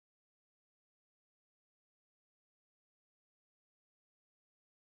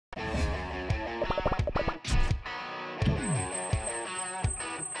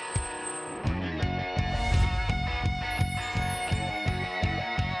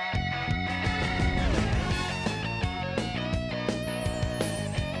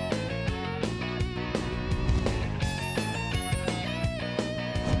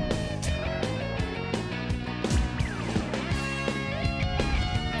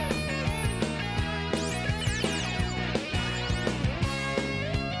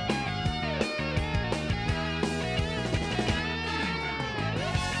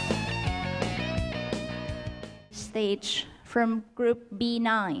stage from group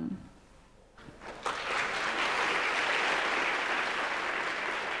B9.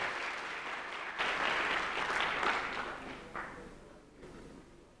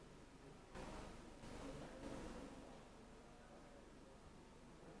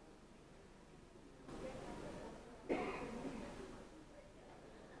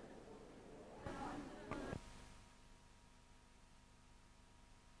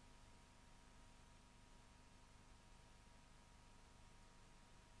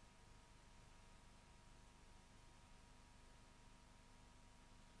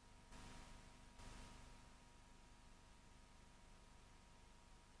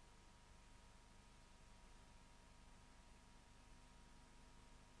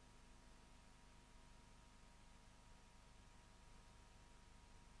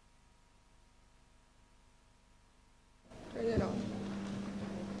 Turn it on.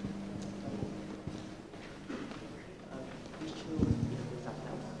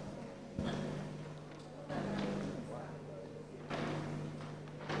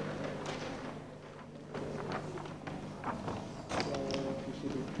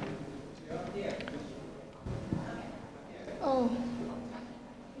 Oh,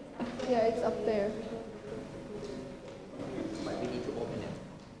 yeah, it's up there. But we need to open it.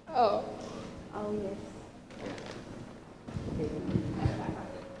 Oh. Oh, yes.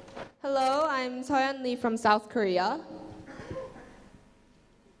 Hello, I'm Soyeon Lee from South Korea.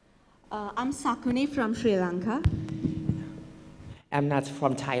 I'm Sakuni from Sri Lanka. I'm not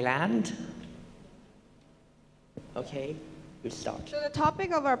from Thailand. Okay, we start. So the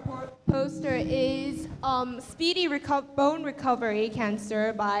topic of our poster is Speedy Bone Recovery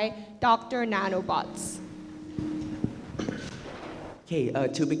Cancer by Dr. Nanobots. Okay,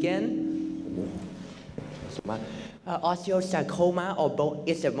 to begin, osteosarcoma or bone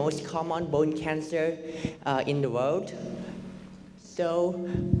is the most common bone cancer in the world. So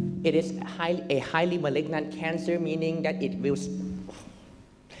it is a highly malignant cancer, meaning that it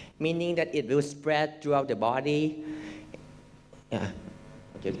will spread throughout the body. Yeah.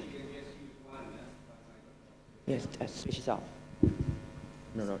 Okay. Yes, switch it off.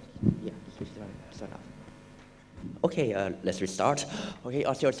 No. Yeah, switch it off. Okay, let's restart. Okay,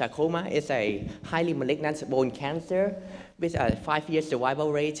 osteosarcoma is a highly malignant bone cancer with a 5-year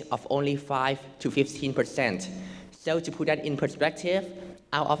survival rate of only 5 to 15%. So to put that in perspective,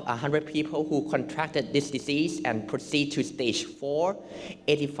 out of 100 people who contracted this disease and proceed to stage 4,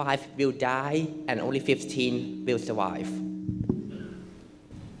 85 will die and only 15 will survive.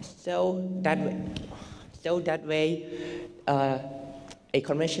 So that way, a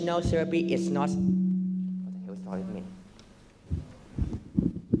conventional therapy is not. What the hell is wrong with me?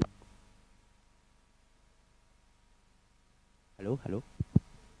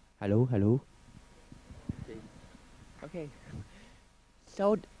 Hello. Okay.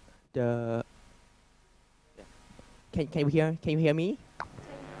 So the can you hear me?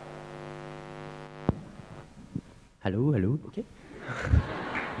 Hello. Okay.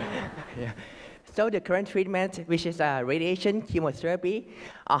 Yeah. So the current treatment, which is radiation chemotherapy,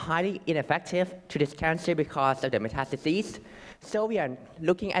 are highly ineffective to this cancer because of the metastases. So we are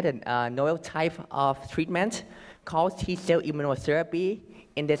looking at a novel type of treatment called T-cell immunotherapy.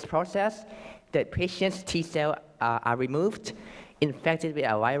 In this process, the patient's T-cells are removed, infected with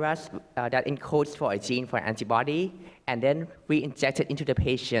a virus that encodes for a gene for an antibody, and then re-injected into the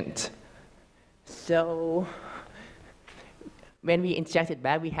patient. So when we inject it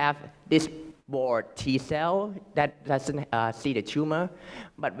back, we have this bored T cell that doesn't see the tumor.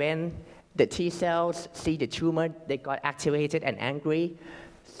 But when the T cells see the tumor, they got activated and angry,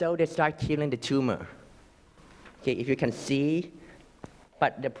 so they start killing the tumor. Okay, if you can see.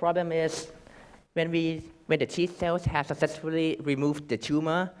 But the problem is when the T cells have successfully removed the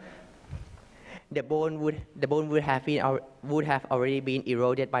tumor, the bone would have already been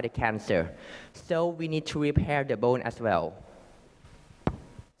eroded by the cancer. So we need to repair the bone as well.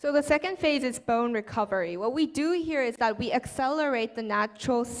 So the second phase is bone recovery. What we do here is that we accelerate the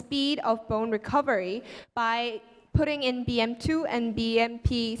natural speed of bone recovery by putting in BM2 and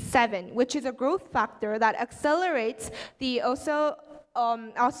BMP7, which is a growth factor that accelerates the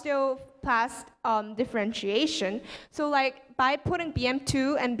osteoblast differentiation. So like by putting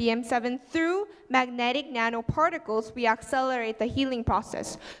BM2 and BM7 through magnetic nanoparticles, we accelerate the healing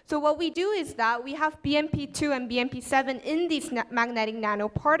process. So what we do is that we have BMP2 and BMP7 in these magnetic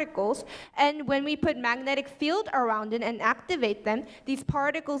nanoparticles, and when we put magnetic field around it and activate them, these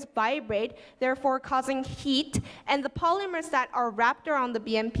particles vibrate, therefore causing heat, and the polymers that are wrapped around the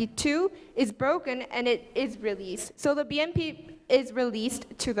BMP2 is broken and it is released. So the BMP is released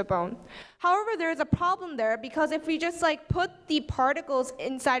to the bone. However, there is a problem there because if we just like put the particles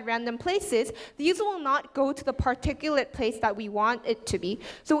inside random places, these will not go to the particulate place that we want it to be.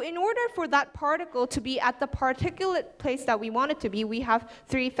 So in order for that particle to be at the particulate place that we want it to be, we have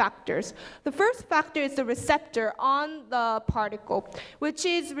three factors. The first factor is the receptor on the particle, which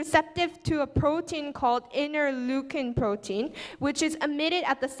is receptive to a protein called interleukin protein, which is emitted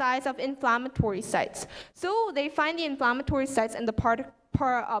at the size of inflammatory sites. So they find the inflammatory sites and the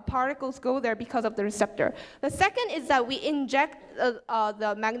particles go there because of the receptor. The second is that we inject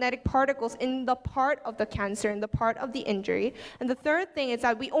the magnetic particles in the part of the cancer, in the part of the injury. And the third thing is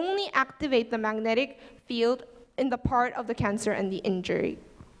that we only activate the magnetic field in the part of the cancer and the injury.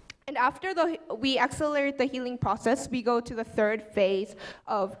 And after we accelerate the healing process, we go to the third phase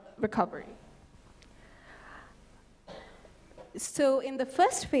of recovery. So in the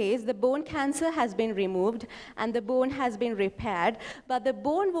first phase, the bone cancer has been removed and the bone has been repaired, but the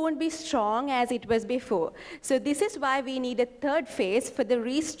bone won't be strong as it was before. So this is why we need a third phase for the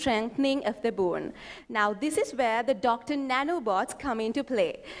re-strengthening of the bone. Now this is where the Dr. Nanobots come into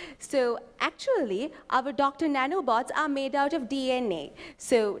play. So actually, our Dr. Nanobots are made out of DNA.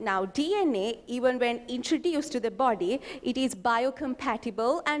 So now DNA, even when introduced to the body, it is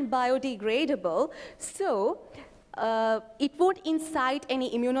biocompatible and biodegradable. So it won't incite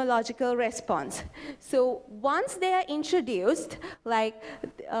any immunological response. So once they are introduced,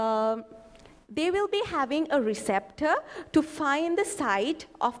 they will be having a receptor to find the site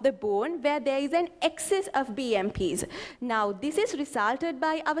of the bone where there is an excess of BMPs. Now, this is resulted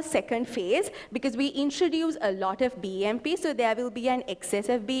by our second phase because we introduce a lot of BMPs, so there will be an excess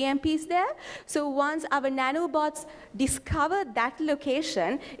of BMPs there. So once our nanobots discover that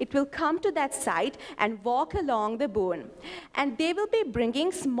location, it will come to that site and walk along the bone. And they will be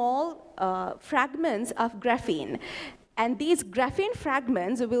bringing small fragments of graphene. And these graphene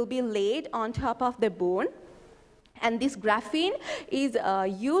fragments will be laid on top of the bone. And this graphene is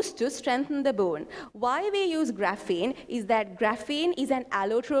used to strengthen the bone. Why we use graphene is that graphene is an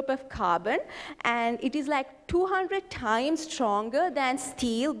allotrope of carbon, and it is like 200 times stronger than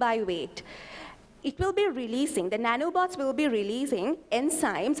steel by weight. It will be releasing, the nanobots will be releasing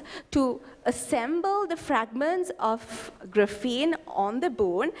enzymes to assemble the fragments of graphene on the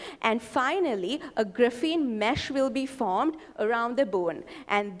bone, and finally, a graphene mesh will be formed around the bone,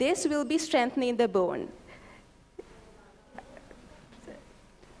 and this will be strengthening the bone.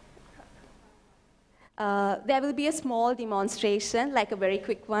 There will be a small demonstration, like a very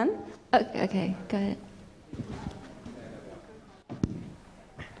quick one. Okay, go ahead.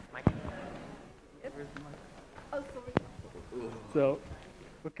 So,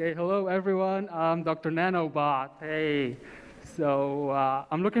 okay, hello everyone. I'm Dr. Nanobot. Hey, so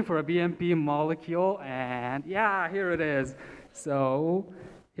I'm looking for a BMP molecule, and yeah, here it is. So,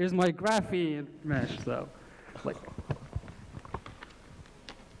 here's my graphene mesh. So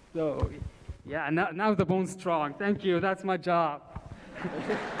yeah, now the bone's strong. Thank you. That's my job.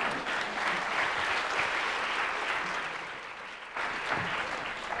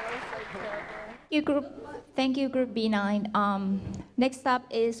 Thank you, Group B9. Next up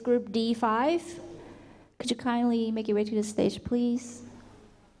is Group D5. Could you kindly make your way to the stage, please?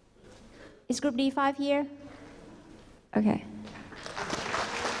 Is Group D5 here? Okay.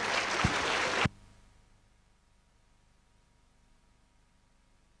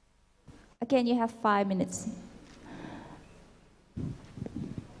 Again, you have 5 minutes.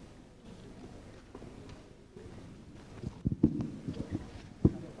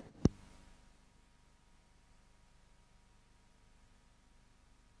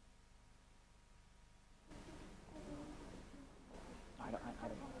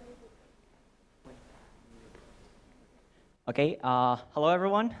 Okay, hello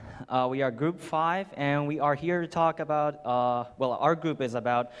everyone. We are Group 5, and we are here to talk about, well, our group is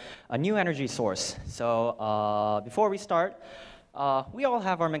about a new energy source. So before we start, we all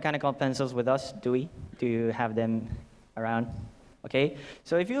have our mechanical pencils with us, do we? Do you have them around? Okay,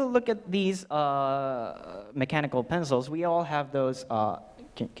 so if you look at these mechanical pencils, we all have those,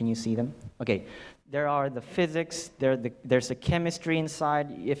 can you see them? Okay. There are the physics, there's the chemistry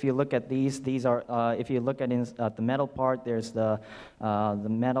inside. If you look at these are, if you look at the metal part, there's the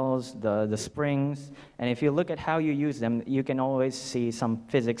metals, the springs. And if you look at how you use them, you can always see some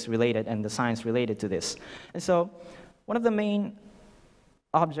physics related and the science related to this. And so one of the main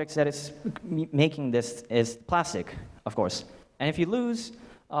objects that is making this is plastic, of course. And if you lose,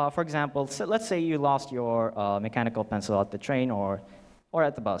 for example, so let's say you lost your mechanical pencil at the train or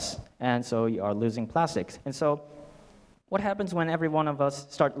at the bus, and so you are losing plastics. And so what happens when every one of us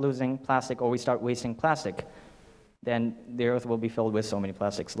start losing plastic or we start wasting plastic? Then the earth will be filled with so many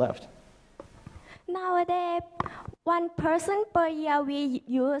plastics left. Nowadays, one person per year we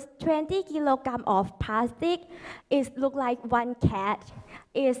use 20 kilogram of plastic. It look like one cat.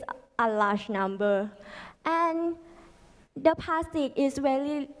 It's a large number. And the plastic is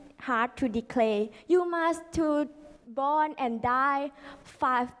very hard to decay. You must to born and die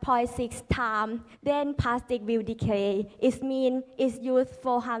 5.6 times, then plastic will decay. It means it's used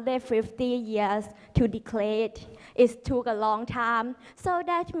 450 years to degrade. It took a long time. So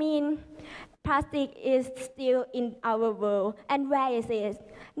that means plastic is still in our world. And where is it?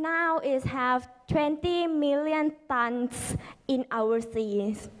 Now it have 20 million tons in our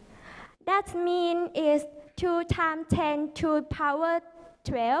seas. That means it's 2 times 10 to power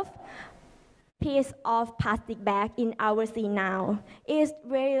 12 piece of plastic bag in our sea now. It's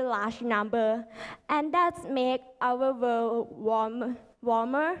very large number, and that make our world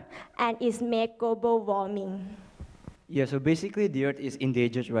warmer, and it make global warming. Yeah, so basically the Earth is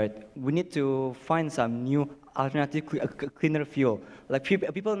endangered, right? We need to find some new alternative cleaner fuel. Like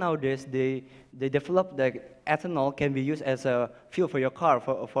people nowadays, they develop that ethanol can be used as a fuel for your car,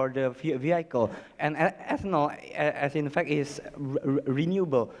 for the vehicle. And ethanol, as in fact, is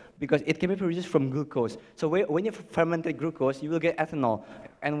renewable because it can be produced from glucose. So when you fermented glucose, you will get ethanol.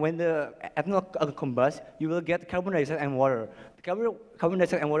 And when the ethanol combusts, you will get carbon dioxide and water. The carbon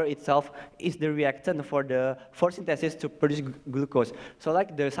dioxide and water itself is the reactant for the photosynthesis to produce glucose. So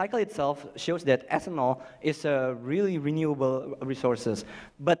like the cycle itself shows that ethanol is a really renewable resources.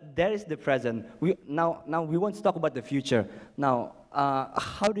 But that is the present. Now we want to talk about the future. Now,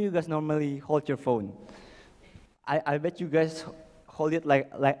 how do you guys normally hold your phone? I bet you guys hold it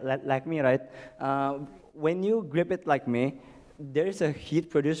like me, right? When you grip it like me, there is a heat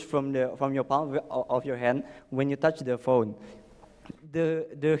produced from your palm of your hand when you touch the phone.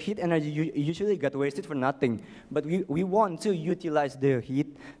 The heat energy usually got wasted for nothing, but we want to utilize the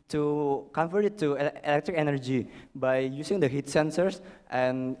heat to convert it to electric energy by using the heat sensors,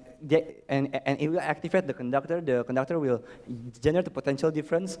 and it will activate the conductor. The conductor will generate the potential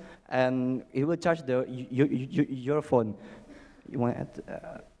difference, and it will charge your phone. You want to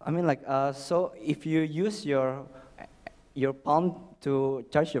add, I mean, like, so if you use your palm to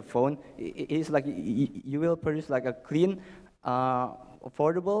charge your phone, it is like you will produce like a clean,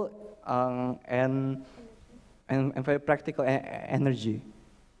 affordable, and very practical energy.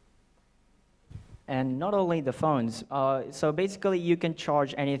 And not only the phones. So basically, you can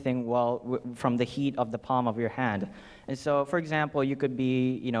charge anything from the heat of the palm of your hand. And so, for example, you could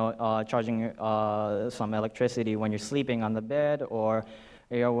be, charging some electricity when you're sleeping on the bed, or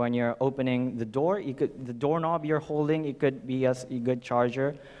when you're opening the door. The doorknob you're holding, it could be a good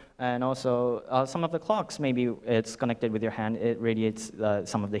charger. And also, some of the clocks, maybe it's connected with your hand. It radiates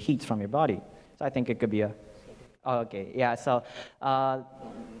some of the heat from your body. So I think it could be a. Oh, okay, yeah. So.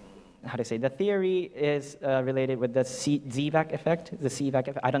 How to say, the theory is related with the ZVAC effect, the CVAC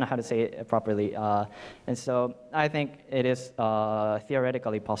effect. I don't know how to say it properly. And so I think it is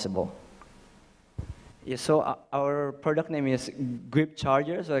theoretically possible. Yeah, so our product name is Grip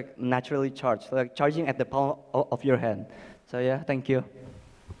Chargers, like naturally charged, like charging at the palm of your hand. So yeah, thank you.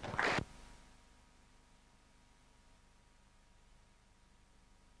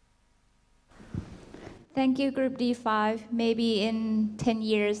 Thank you, Group D5. Maybe in 10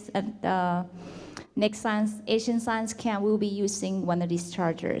 years at the next Asian Science Camp, we'll be using one of these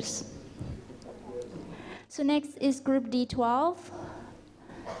chargers. So next is Group D12.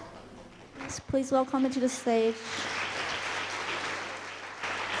 So please welcome it to the stage.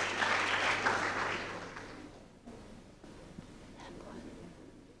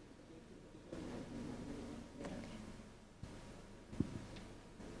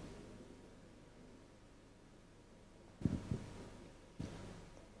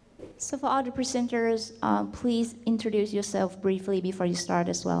 So for all the presenters, please introduce yourself briefly before you start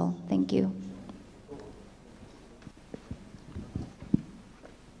as well. Thank you.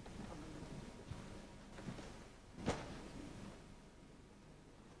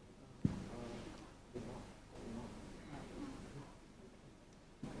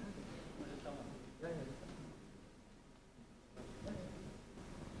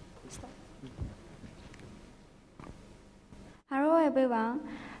 Hello everyone.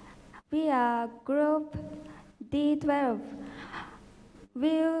 We are Group D12.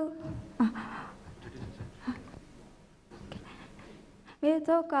 We'll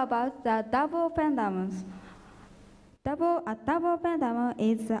talk about the double pendulums. A double pendulum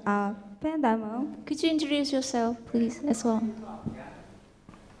is a pendulum. Could you introduce yourself, please, as well?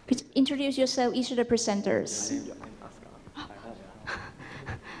 Could you introduce yourself, each of the presenters?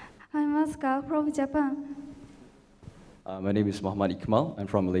 I'm Oscar from Japan. My name is Muhammad Iqmal. I'm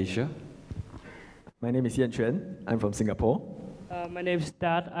from Malaysia. My name is Yan Chuan. I'm from Singapore. My name is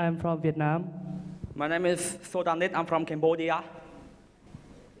Dad. I'm from Vietnam. My name is Sodanit. I'm from Cambodia.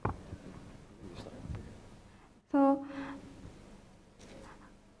 So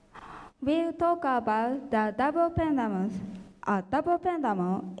we'll talk about the double pendulum. A double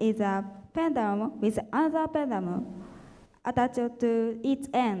pendulum is a pendulum with another pendulum attached to its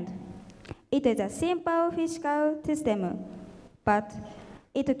end. It is a simple physical system, but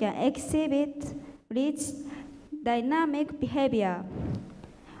it can exhibit rich dynamic behavior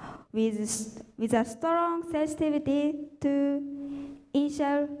with a strong sensitivity to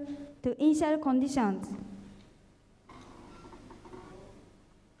initial conditions.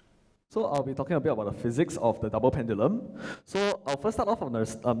 So I'll be talking a bit about the physics of the double pendulum. So I'll first start off on the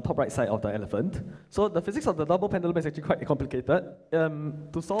top right side of the elephant. So the physics of the double pendulum is actually quite complicated.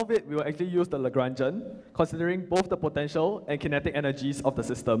 To solve it, we will actually use the Lagrangian, considering both the potential and kinetic energies of the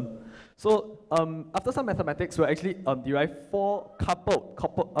system. So after some mathematics, we'll actually derive four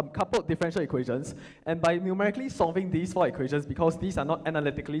coupled differential equations. And by numerically solving these four equations, because these are not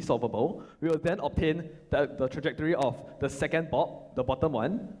analytically solvable, we will then obtain the trajectory of the second bob, the bottom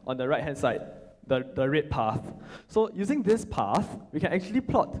one, on the right-hand side, the red path. So using this path, we can actually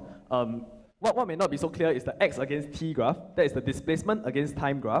plot, what may not be so clear is the x against t graph, that is the displacement against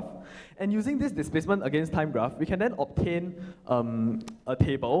time graph. And using this displacement against time graph, we can then obtain a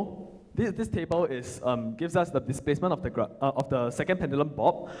table. This table gives us the displacement of the second pendulum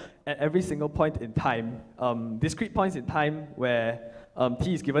bob at every single point in time, discrete points in time where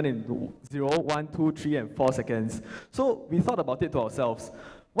t is given in 0, 1, 2, 3, and 4 seconds. So we thought about it to ourselves.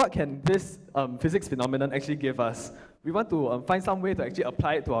 What can this physics phenomenon actually give us? We want to find some way to actually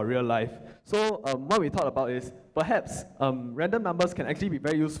apply it to our real life. So what we thought about is perhaps random numbers can actually be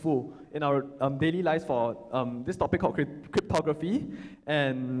very useful in our daily lives for this topic called cryptography.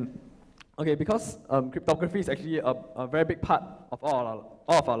 And okay, because cryptography is actually a very big part of all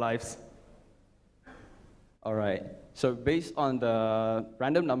of our lives. All right. So based on the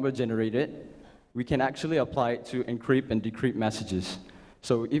random number generated, we can actually apply it to encrypt and decrypt messages.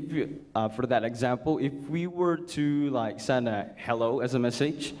 So if you, for that example, if we were to send a hello as a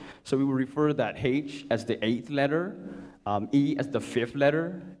message, so we will refer that H as the 8th letter, E as the 5th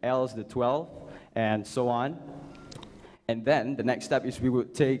letter, L as the 12th, and so on. And then the next step is we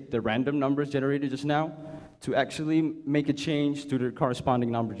would take the random numbers generated just now to actually make a change to the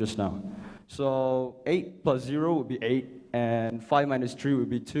corresponding number just now. So 8 plus 0 would be 8, and 5 minus 3 would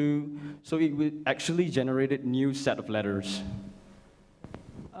be 2. So it would actually generate a new set of letters.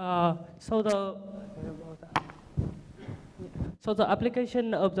 So the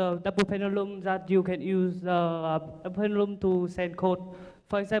application of the double pendulum that you can use the pendulum to send code.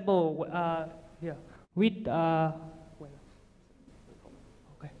 For example,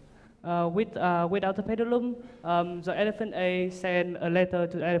 without the pendulum, the elephant A send a letter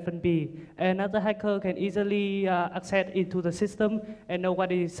to elephant B. Another hacker can easily access into the system and know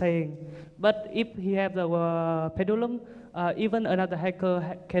what it is saying. But if he have the pendulum, even another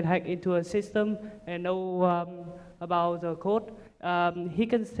hacker can hack into a system and know about the code. He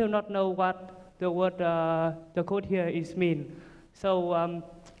can still not know what the code here is mean. So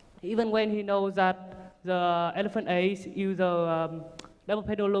even when he knows that the elephant A use the double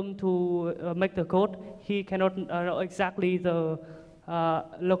pendulum to make the code, he cannot know exactly the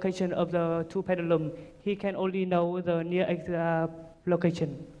location of the two pendulum. He can only know the near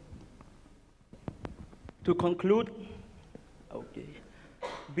location. To conclude,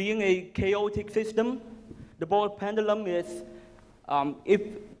 being a chaotic system, the ball pendulum is, if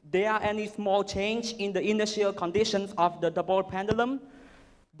there are any small change in the initial conditions of the ball pendulum,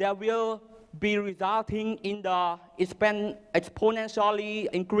 there will be resulting in the exponentially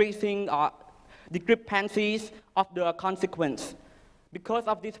increasing discrepancies of the consequence. Because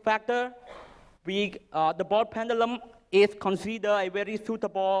of this factor, the ball pendulum is considered a very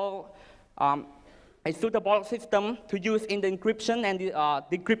suitable system to use in the encryption and the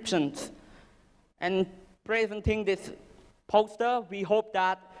decryptions. And presenting this poster, we hope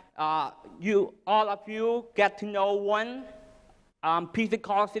that all of you get to know one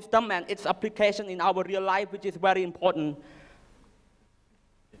physical system and its application in our real life, which is very important.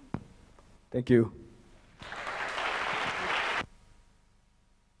 Thank you.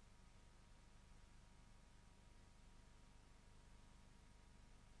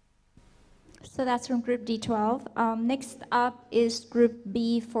 So that's from group D12. Next up is group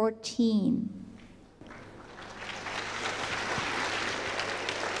B14.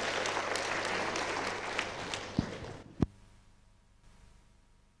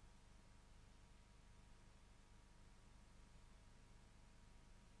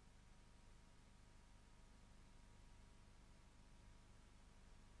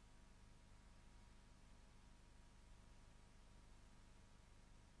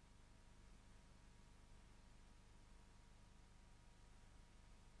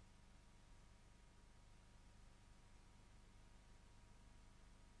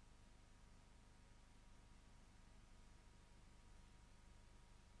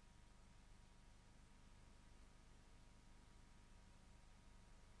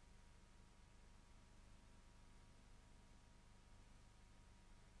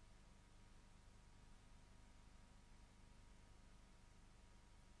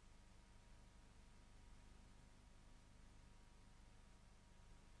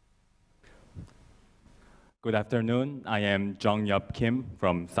 Good afternoon. I am Jong Yup Kim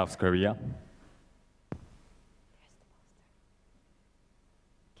from South Korea.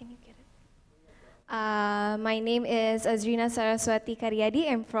 My name is Azrina Saraswati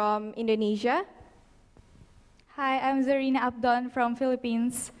Karyadi. I'm from Indonesia. Hi, I'm Zarina Abdon from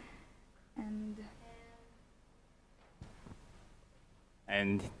Philippines.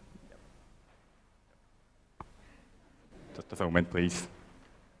 And just a moment, please.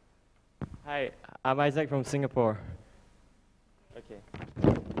 Hi, I'm Isaac from Singapore. Okay.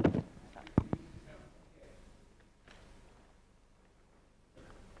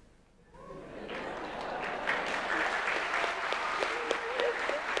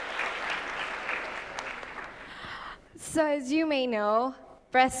 So as you may know,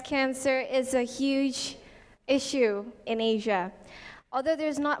 breast cancer is a huge issue in Asia. Although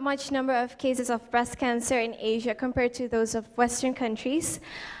there's not much number of cases of breast cancer in Asia compared to those of Western countries,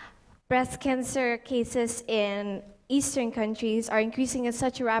 breast cancer cases in Eastern countries are increasing at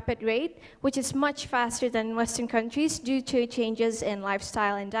such a rapid rate, which is much faster than Western countries due to changes in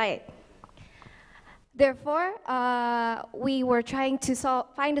lifestyle and diet. Therefore, we were trying to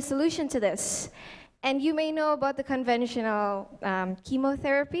find a solution to this. And you may know about the conventional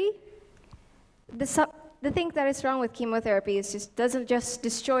chemotherapy. The thing that is wrong with chemotherapy is it doesn't just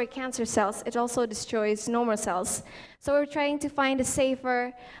destroy cancer cells, it also destroys normal cells. So we're trying to find a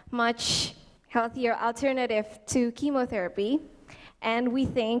safer, much healthier alternative to chemotherapy. And we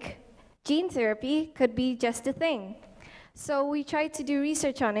think gene therapy could be just the thing. So we tried to do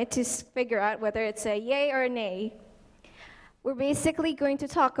research on it to figure out whether it's a yay or a nay. We're basically going to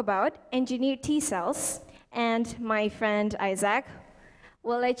talk about engineered T cells, and my friend Isaac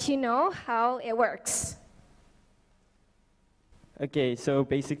will let you know how it works. Okay, so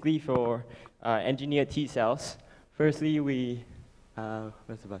basically for engineered T cells, firstly where's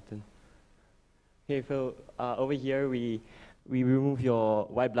the button? Okay, so over here we remove your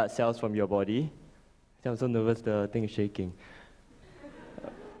white blood cells from your body. I'm so nervous, the thing is shaking.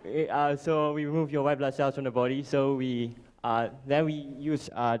 So we remove your white blood cells from the body, so then we use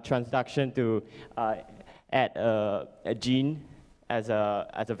transduction to add a gene as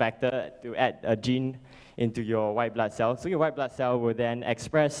a vector to add a gene into your white blood cell. So your white blood cell will then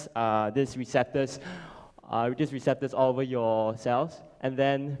express these receptors all over your cells, and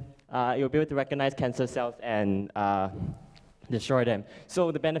then you'll be able to recognize cancer cells and destroy them.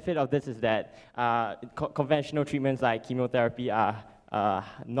 So the benefit of this is that conventional treatments like chemotherapy are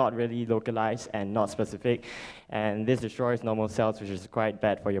not really localized and not specific, and this destroys normal cells, which is quite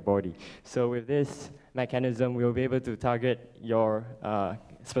bad for your body. So with this mechanism, we'll be able to target your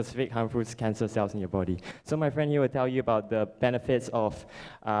specific harmful cancer cells in your body. So my friend here will tell you about the benefits of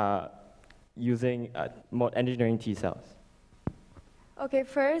using engineering T cells. Okay,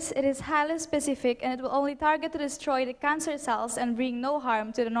 first, it is highly specific and it will only target to destroy the cancer cells and bring no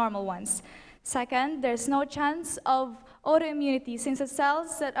harm to the normal ones. Second, there's no chance of autoimmunity since the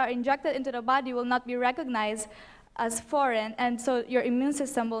cells that are injected into the body will not be recognized as foreign, and so your immune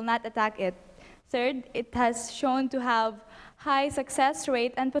system will not attack it. Third, it has shown to have high success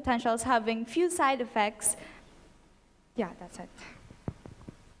rate and potentials having few side effects. Yeah, that's it.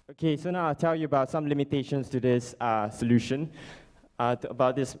 Okay, so now I'll tell you about some limitations to this solution.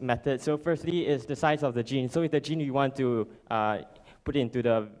 About this method. So firstly is the size of the gene. So if the gene you want to put into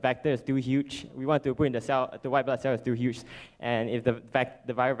the vector is too huge, we want to put in the white blood cell is too huge, and if the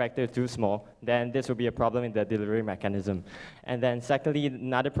viral vector is too small, then this will be a problem in the delivery mechanism. And then secondly,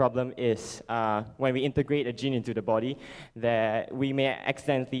 another problem is when we integrate a gene into the body, that we may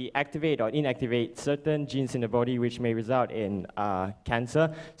accidentally activate or inactivate certain genes in the body, which may result in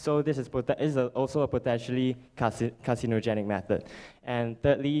cancer. So this is also a potentially carcinogenic method. And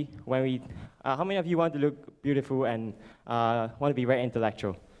thirdly, when we, how many of you want to look beautiful and want to be very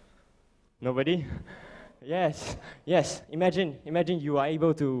intellectual? Nobody? Yes, yes. Imagine you are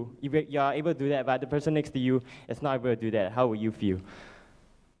able to do that, but the person next to you is not able to do that. How will you feel?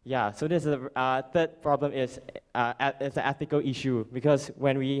 Yeah. So this is third problem is it's an ethical issue, because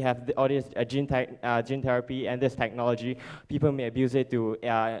when we have all this gene therapy and this technology, people may abuse it to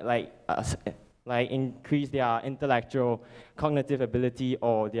like increase their intellectual, cognitive ability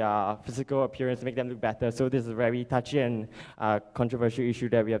or their physical appearance to make them look better. So this is a very touchy and controversial issue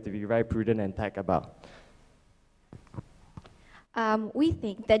that we have to be very prudent and tech about. We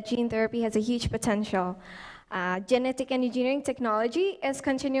think that gene therapy has a huge potential. Genetic engineering technology is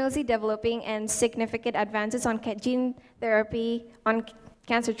continuously developing, and significant advances on gene therapy on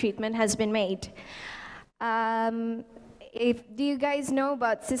cancer treatment has been made. Do you guys know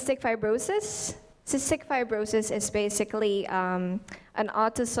about cystic fibrosis? Cystic fibrosis is basically an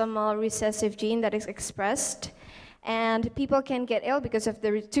autosomal recessive gene that is expressed, and people can get ill because of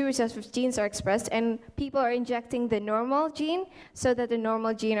the two recessive genes are expressed, and people are injecting the normal gene so that the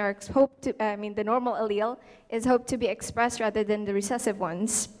normal gene are the normal allele is hoped to be expressed rather than the recessive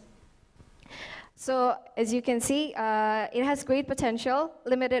ones. So as you can see, it has great potential,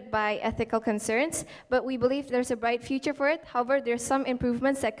 limited by ethical concerns, but we believe there's a bright future for it. However, there's some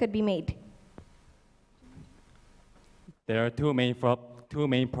improvements that could be made. There are two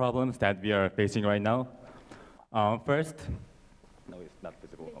main problems that we are facing right now. First, no, it's not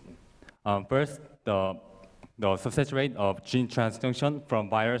visible. First, the success rate of gene transduction from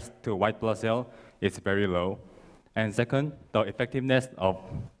virus to white blood cell is very low. And second, the effectiveness of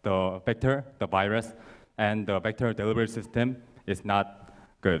the vector, the virus, and the vector delivery system is not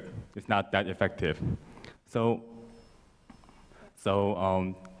good. It's not that effective. So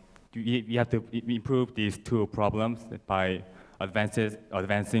we have to improve these two problems by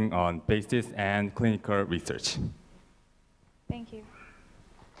advancing on basis and clinical research. Thank you.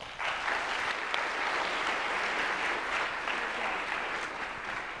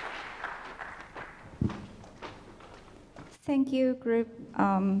 Thank you, Group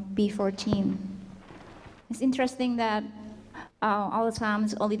B14. It's interesting that all the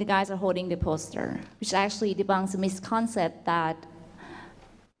times only the guys are holding the poster, which actually debunks the misconcept that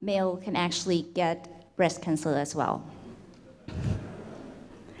male can actually get breast cancer as well.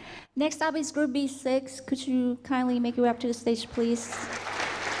 Next up is Group B6. Could you kindly make your way up to the stage, please?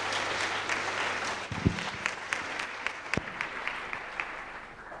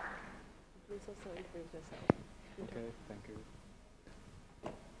 Okay, thank you.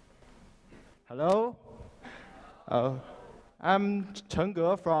 Hello, I'm Chen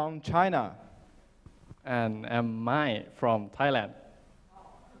Ge from China. And I'm Mai from Thailand.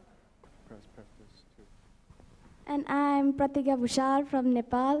 And I'm Pratika Bhushal from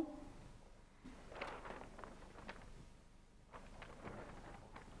Nepal.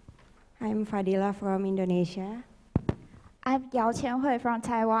 I'm Fadila from Indonesia. I'm Yao Qianhui from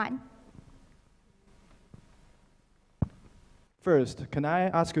Taiwan. First, can I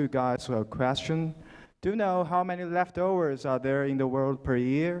ask you guys a question? Do you know how many leftovers are there in the world per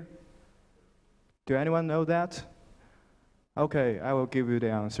year? Do anyone know that? Okay, I will give you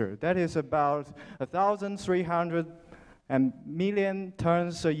the answer. That is about 1,300 million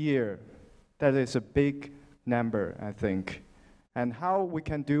tons a year. That is a big number, I think. And how we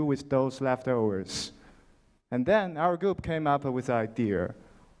can do with those leftovers? And then our group came up with the idea.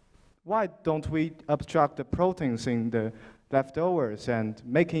 Why don't we abstract the proteins in the leftovers and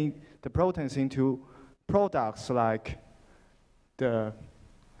making the proteins into products like the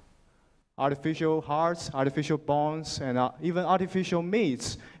artificial hearts, artificial bones, and even artificial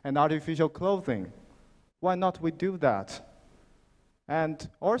meats and artificial clothing? Why not we do that? And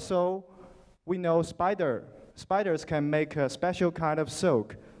also, we know spiders can make a special kind of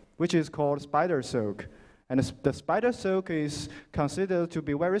silk, which is called spider silk. And the spider silk is considered to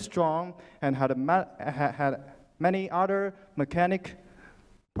be very strong and had many other mechanic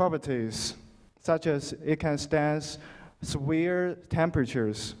properties, such as it can stand severe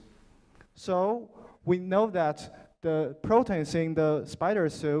temperatures. So we know that the proteins in the spider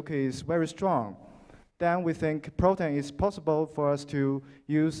silk is very strong. Then we think protein is possible for us to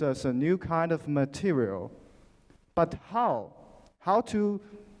use as a new kind of material. But how? How to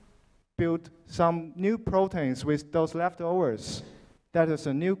build some new proteins with those leftovers? That is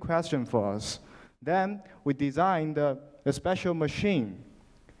a new question for us. Then we designed a special machine.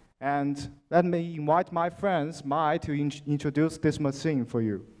 And let me invite my friends, Mai, to introduce this machine for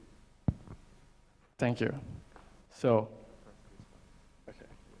you. Thank you. So,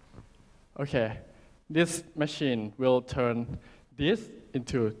 okay, this machine will turn this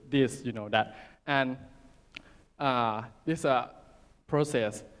into this, you know that. And this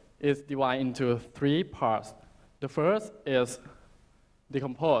process is divided into 3 parts. The first is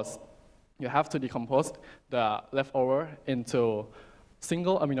decompose. You have to decompose the leftover into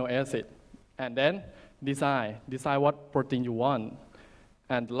single amino acid, and then decide what protein you want.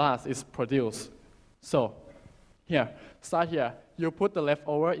 And last is produce. So here, start here. You put the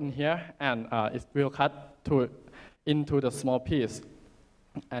leftover in here, and it will cut into the small piece.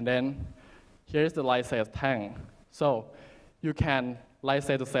 And then here's the lysate tank. So you can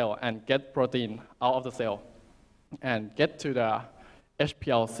lysate the cell and get protein out of the cell, and get to the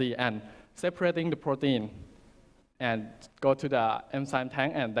HPLC and separating the protein, and go to the enzyme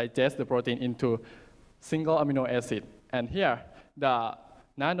tank and digest the protein into single amino acid. And here, the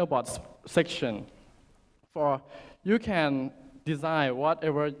nanobots section. For you can design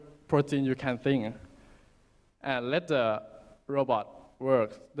whatever protein you can think, and let the robot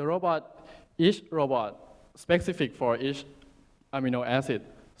work. Each robot specific for each amino acid.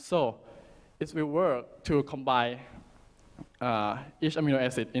 So it will work to combine each amino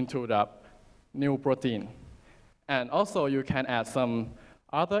acid into the new protein. And also you can add some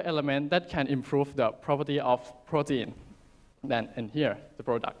other element that can improve the property of protein. And here, the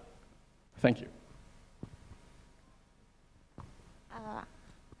product. Thank you.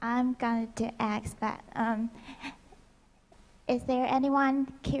 I'm going to ask that. Is there anyone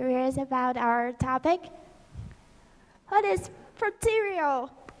curious about our topic? What is proterio?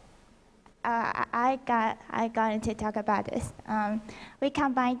 I'm going to talk about this. We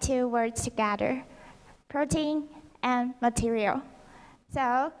combine two words together, protein and material.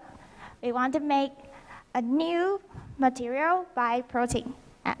 So we want to make a new material by protein.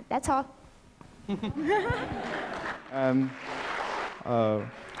 That's all.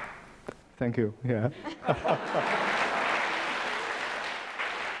 Thank you. Yeah.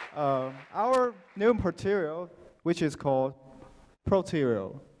 Our new material, which is called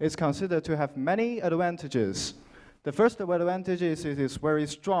proterial, is considered to have many advantages. The first advantage is it is very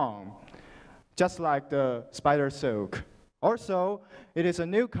strong, just like the spider silk. Also, it is a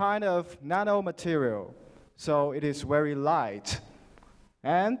new kind of nanomaterial, so it is very light.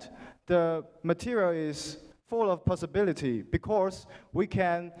 And the material is full of possibility because we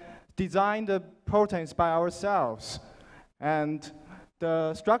can design the proteins by ourselves. And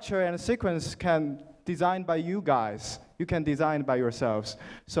the structure and sequence can design by you guys. You can design by yourselves.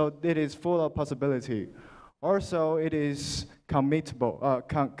 So it is full of possibility. Also, it is committable,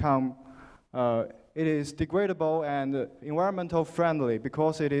 it is degradable and environmental friendly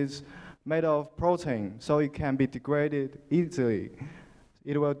because it is made of protein, so it can be degraded easily.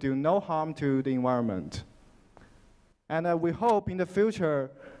 It will do no harm to the environment. And we hope in the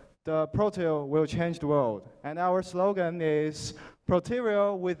future, the protein will change the world. And our slogan is,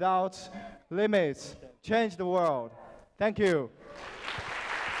 proterial without limits, change the world. Thank you.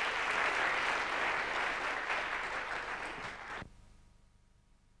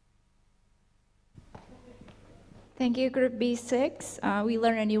 Thank you, Group B6. We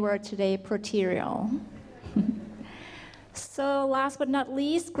learned a new word today, proterial. So last but not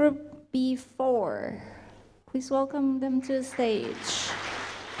least, Group B4. Please welcome them to the stage.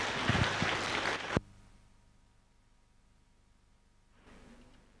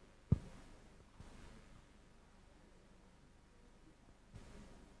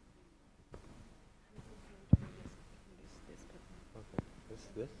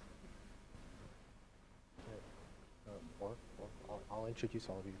 I'll introduce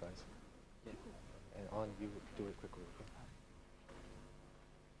all of you guys. Yeah. And on, you do it quickly.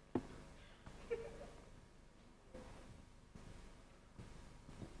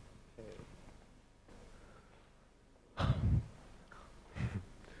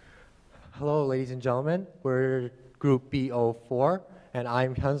 Hello, ladies and gentlemen. We're Group BO4, and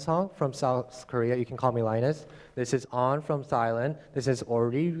I'm Hyunsung from South Korea. You can call me Linus. This is On from Thailand. This is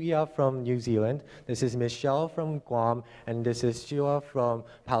Olivia from New Zealand. This is Michelle from Guam, and this is Sheila from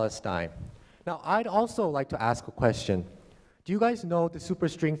Palestine. Now, I'd also like to ask a question. Do you guys know the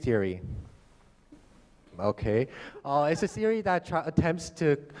superstring theory? Okay, it's a theory that attempts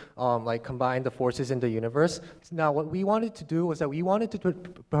to combine the forces in the universe. Now, what we wanted to do was that we wanted to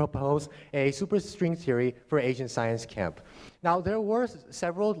propose a superstring theory for Asian Science Camp. Now, there were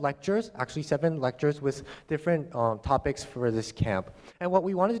several lectures, actually 7 lectures with different topics for this camp. And what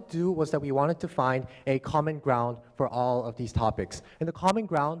we wanted to do was that we wanted to find a common ground for all of these topics. And the common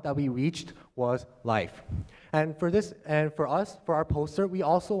ground that we reached was life. And for this, and for us, for our poster, we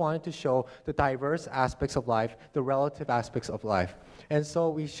also wanted to show the diverse aspects of life, the relative aspects of life. And so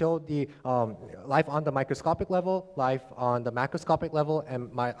we showed the life on the microscopic level, life on the macroscopic level,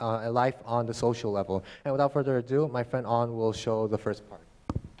 and life on the social level. And without further ado, my friend On will show the first part.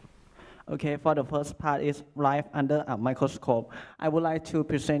 Okay, for the first part is life under a microscope. I would like to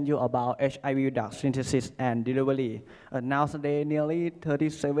present you about HIV drug synthesis and delivery. Nowadays, nearly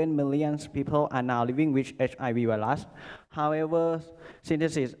 37 million people are now living with HIV virus. However,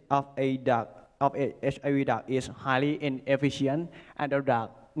 synthesis of a HIV drug is highly inefficient, and the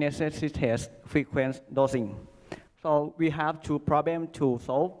drug necessitates frequent dosing. So we have 2 problems to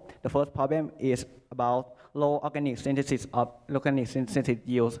solve. The first problem is about low organic synthesis of organic synthesis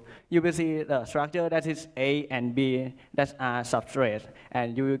yields. You will see the structure that is A and B that are substrate,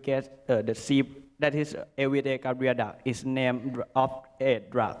 and you will get the C that is everyday carrier drug is named of a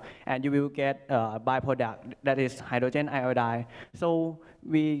drug, and you will get a byproduct that is hydrogen iodide. So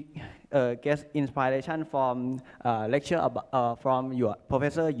we get inspiration from lecture from your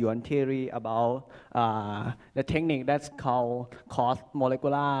Professor Yuan Thierry about the technique that's called cross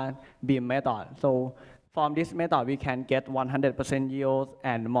molecular beam method. So from this method, we can get 100% yield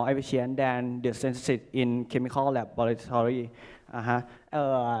and more efficient than the synthesis in chemical laboratory.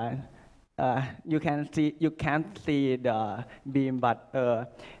 You can't see the beam, but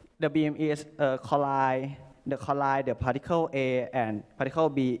the beam is collide the particle A and particle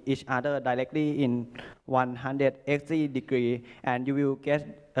B each other directly in 180 degree, and you will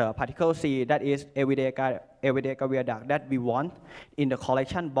get particle C, that is everyday career dark that we want in the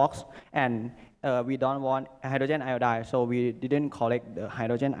collection box, and we don't want hydrogen iodide, so we didn't collect the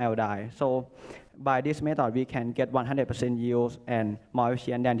hydrogen iodide. So by this method, we can get 100% yield and more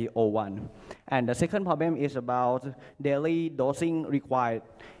efficient than the old one. And the second problem is about daily dosing required.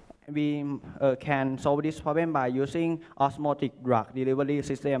 We can solve this problem by using osmotic drug delivery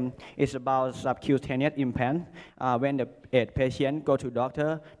system. It's about subcutaneous implant. When the patient go to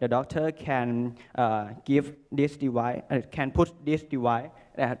doctor, the doctor can give this device, can put this device,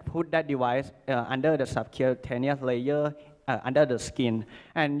 put that device under the subcutaneous layer under the skin,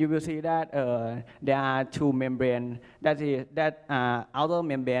 and you will see that there are two membranes. That outer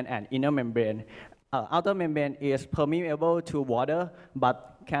membrane and inner membrane. Outer membrane is permeable to water, but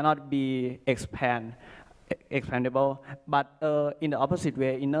cannot be expandable. But in the opposite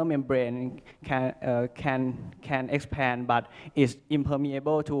way, inner membrane can expand, but is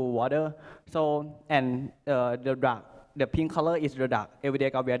impermeable to water. So the pink color is the dark,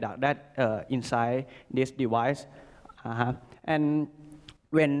 everyday career dark that inside this device. And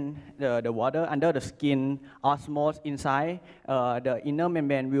when the water under the skin osmosis inside, the inner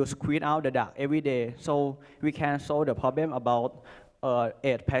membrane will squeeze out the dark every day. So we can solve the problem about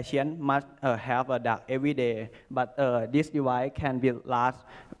AIDS patient must have a dark every day, but this device can be last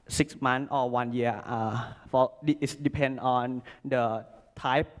 6 months or 1 year. It depends on the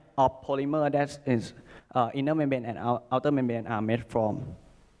type of polymer that is inner membrane and outer membrane are made from.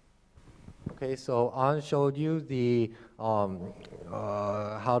 Okay, so An showed you the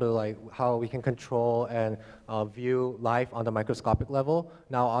how we can control and view life on the microscopic level.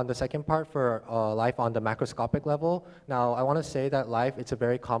 Now on the second part for life on the macroscopic level, now I want to say that life, it's a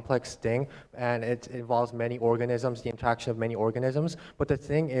very complex thing, and it involves many organisms, the interaction of many organisms. But the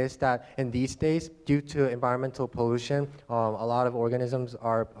thing is that in these days, due to environmental pollution, a lot of organisms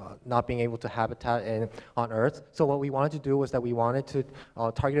are not being able to habitat on Earth. So what we wanted to do was that we wanted to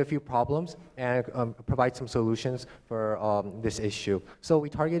target a few problems and provide some solutions for this issue. So we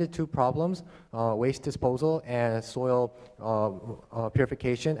targeted 2 problems, waste disposal and soil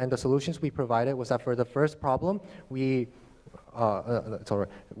purification. And the solutions we provided was that for the first problem, we thought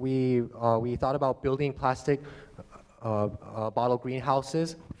about building plastic bottle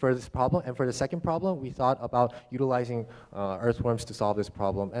greenhouses for this problem. And for the second problem, we thought about utilizing earthworms to solve this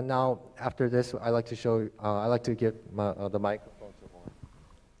problem. And now, after this, I'd like to give the microphone to Juan.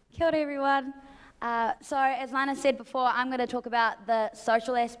 Kia ora, everyone. So as Lana said before, I'm going to talk about the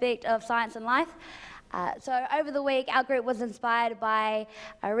social aspect of science and life. So over the week, our group was inspired by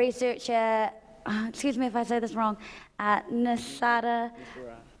a researcher, excuse me if I say this wrong, Nisara,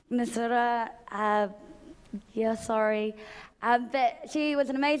 yeah, sorry. But she was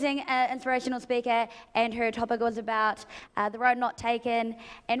an amazing inspirational speaker, and her topic was about the road not taken.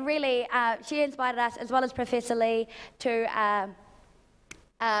 And really, she inspired us, as well as Professor Lee, to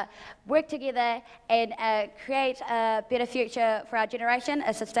work together and create a better future for our generation,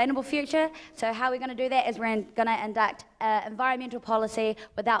 a sustainable future. So how we're going to do that is we're going to induct environmental policy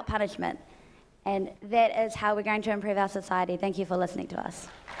without punishment. And that is how we're going to improve our society. Thank you for listening to us.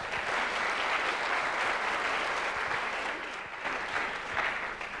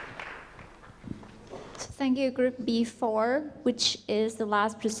 Thank you, Group B4, which is the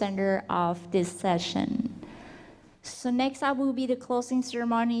last presenter of this session. So next up will be the closing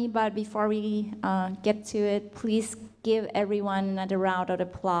ceremony, but before we get to it, please give everyone another round of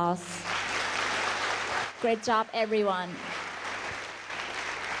applause. Great job, everyone.